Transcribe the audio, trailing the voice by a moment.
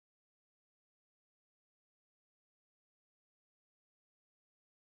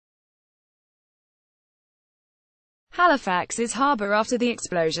Halifax's harbour after the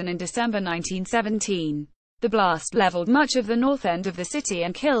explosion in December 1917. The blast leveled much of the north end of the city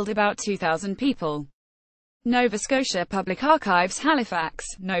and killed about 2,000 people. Nova Scotia Public Archives, Halifax,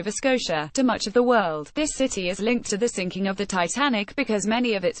 Nova Scotia. To much of the world, this city is linked to the sinking of the Titanic because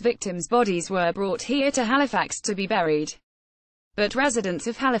many of its victims' bodies were brought here to Halifax to be buried. But residents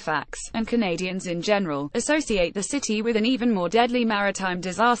of Halifax, and Canadians in general, associate the city with an even more deadly maritime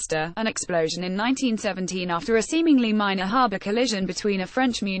disaster, an explosion in 1917 after a seemingly minor harbour collision between a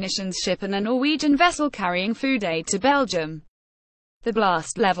French munitions ship and a Norwegian vessel carrying food aid to Belgium. The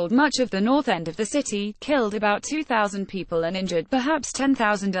blast leveled much of the north end of the city, killed about 2,000 people and injured perhaps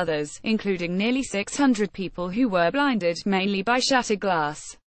 10,000 others, including nearly 600 people who were blinded, mainly by shattered glass.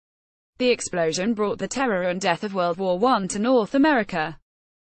 The explosion brought the terror and death of World War I to North America.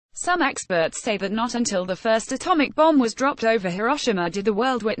 Some experts say that not until the first atomic bomb was dropped over Hiroshima did the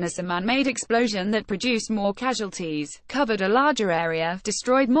world witness a man-made explosion that produced more casualties, covered a larger area,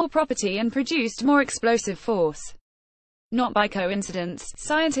 destroyed more property and produced more explosive force. Not by coincidence,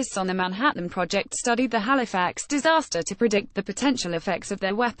 scientists on the Manhattan Project studied the Halifax disaster to predict the potential effects of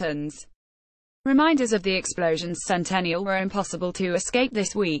their weapons. Reminders of the explosion's centennial were impossible to escape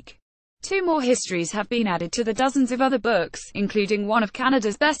this week. 2 more histories have been added to the dozens of other books, including one of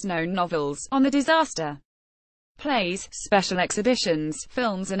Canada's best-known novels, on the disaster. Plays, special exhibitions,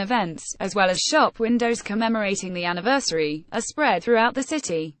 films and events, as well as shop windows commemorating the anniversary, are spread throughout the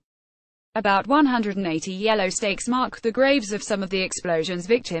city. About 180 yellow stakes mark the graves of some of the explosion's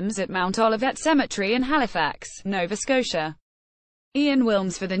victims at Mount Olivet Cemetery in Halifax, Nova Scotia. Ian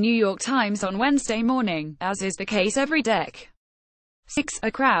Wilms for the New York Times on Wednesday morning, as is the case every dec. 6.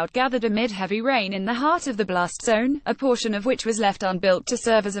 A crowd gathered amid heavy rain in the heart of the blast zone, a portion of which was left unbuilt to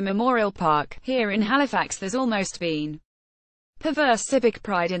serve as a memorial park. Here in Halifax there's almost been perverse civic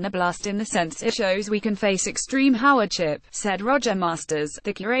pride in the blast in the sense it shows we can face extreme hardship, said Roger Masters,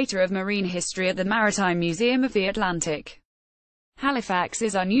 the curator of marine history at the Maritime Museum of the Atlantic. Halifax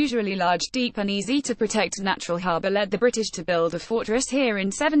is unusually large, deep and easy to protect. Natural harbour led the British to build a fortress here in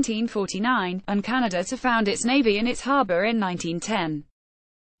 1749, and Canada to found its navy in its harbour in 1910.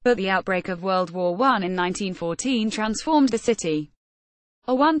 But the outbreak of World War I in 1914 transformed the city.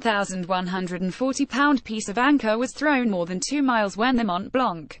 A 1,140-pound piece of anchor was thrown more than 2 miles when the Mont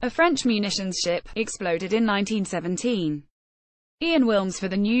Blanc, a French munitions ship, exploded in 1917. Ian Wilms for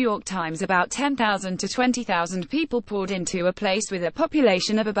the New York Times. About 10,000 to 20,000 people poured into a place with a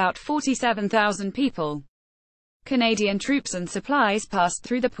population of about 47,000 people. Canadian troops and supplies passed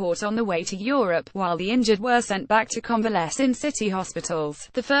through the port on the way to Europe, while the injured were sent back to convalesce in city hospitals.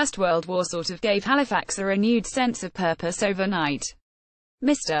 The First World War sort of gave Halifax a renewed sense of purpose overnight.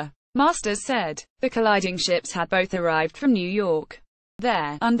 Mr. Masters said. The colliding ships had both arrived from New York.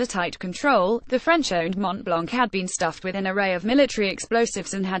 There, under tight control, the French-owned Mont Blanc had been stuffed with an array of military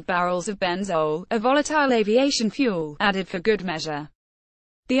explosives and had barrels of benzol, a volatile aviation fuel, added for good measure.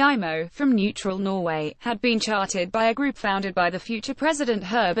 The IMO, from neutral Norway, had been chartered by a group founded by the future President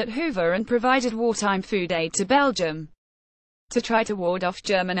Herbert Hoover and provided wartime food aid to Belgium. To try to ward off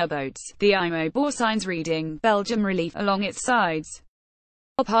German U-boats, the IMO bore signs reading, "Belgium Relief," along its sides.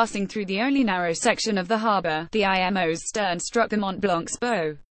 While passing through the only narrow section of the harbour, the IMO's stern struck the Mont Blanc's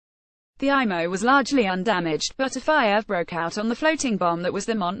bow. The IMO was largely undamaged, but a fire broke out on the floating bomb that was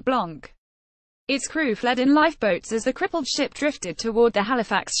the Mont Blanc. Its crew fled in lifeboats as the crippled ship drifted toward the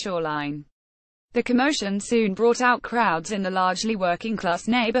Halifax shoreline. The commotion soon brought out crowds in the largely working-class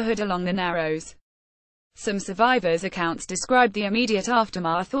neighbourhood along the Narrows. Some survivors' accounts described the immediate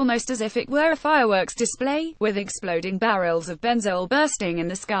aftermath almost as if it were a fireworks display, with exploding barrels of benzol bursting in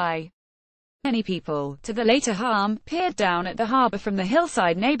the sky. Many people, to the later harm, peered down at the harbour from the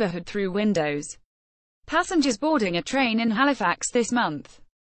hillside neighbourhood through windows. Passengers boarding a train in Halifax this month.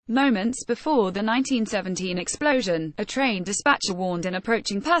 Moments before the 1917 explosion, a train dispatcher warned an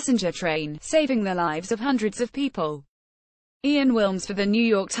approaching passenger train, saving the lives of hundreds of people. Ian Wilms for the New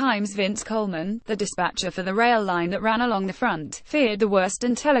York Times. Vince Coleman, the dispatcher for the rail line that ran along the front, feared the worst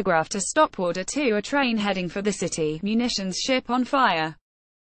and telegraphed a stop order to a train heading for the city munitions ship on fire,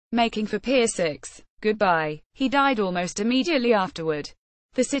 making for Pier 6. Goodbye. He died almost immediately afterward.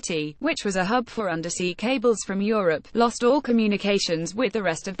 The city, which was a hub for undersea cables from Europe, lost all communications with the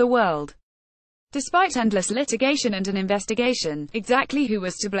rest of the world. Despite endless litigation and an investigation, exactly who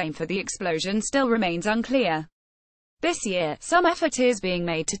was to blame for the explosion still remains unclear. This year, some effort is being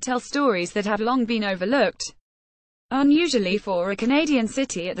made to tell stories that have long been overlooked. Unusually for a Canadian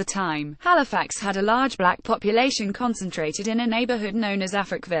city at the time, Halifax had a large black population concentrated in a neighbourhood known as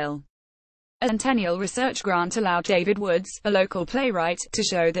Africville. A centennial research grant allowed David Woods, a local playwright, to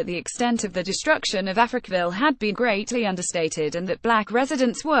show that the extent of the destruction of Africville had been greatly understated and that black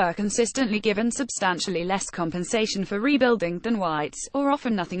residents were consistently given substantially less compensation for rebuilding than whites, or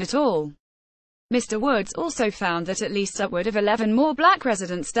often nothing at all. Mr. Woods also found that at least upward of 11 more black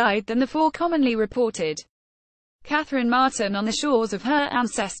residents died than the 4 commonly reported. Catherine Martin on the shores of her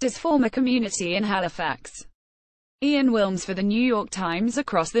ancestors' former community in Halifax. Ian Wilms for the New York Times.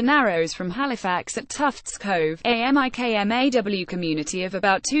 Across the Narrows from Halifax at Tufts Cove, a MIKMAW community of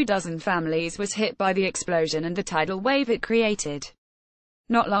about 24 families was hit by the explosion and the tidal wave it created.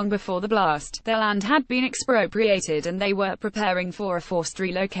 Not long before the blast, their land had been expropriated and they were preparing for a forced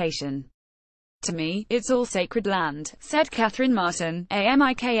relocation. "To me, it's all sacred land," said Catherine Martin, a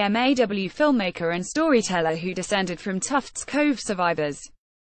MIKMAW filmmaker and storyteller who descended from Tufts Cove survivors.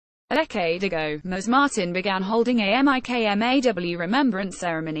 A decade ago, Ms. Martin began holding a MIKMAW remembrance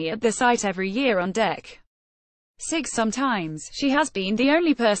ceremony at the site every year on deck 6. Sometimes, she has been the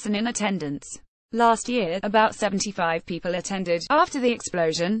only person in attendance. Last year, about 75 people attended. After the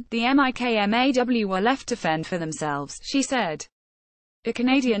explosion, the MIKMAW were left to fend for themselves, she said. A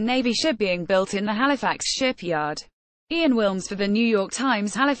Canadian Navy ship being built in the Halifax shipyard. Ian Wilms for the New York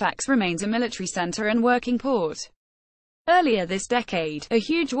Times. Halifax remains a military center and working port. Earlier this decade, a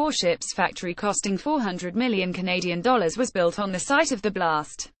huge warships factory costing $400 million Canadian was built on the site of the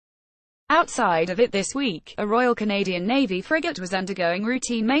blast. Outside of it this week, a Royal Canadian Navy frigate was undergoing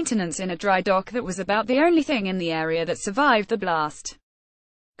routine maintenance in a dry dock that was about the only thing in the area that survived the blast.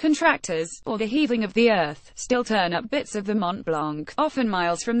 Contractors, or the heaving of the earth, still turn up bits of the Mont Blanc, often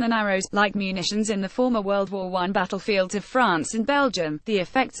miles from the Narrows, like munitions in the former World War I battlefields of France and Belgium. The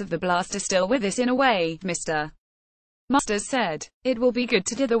effects of the blast are still with us in a way, Mr. Masters said. "It will be good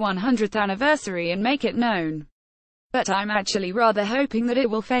to do the 100th anniversary and make it known. But I'm actually rather hoping that it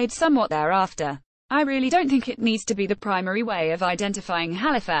will fade somewhat thereafter. I really don't think it needs to be the primary way of identifying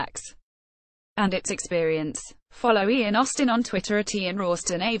Halifax and its experience." Follow Ian Austin on Twitter at Ian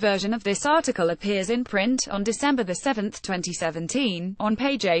Rawston. A version of this article appears in print on December 7, 2017, on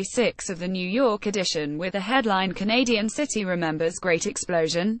page A6 of the New York edition with the headline "Canadian City Remembers Great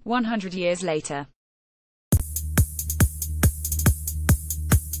Explosion, 100 Years Later."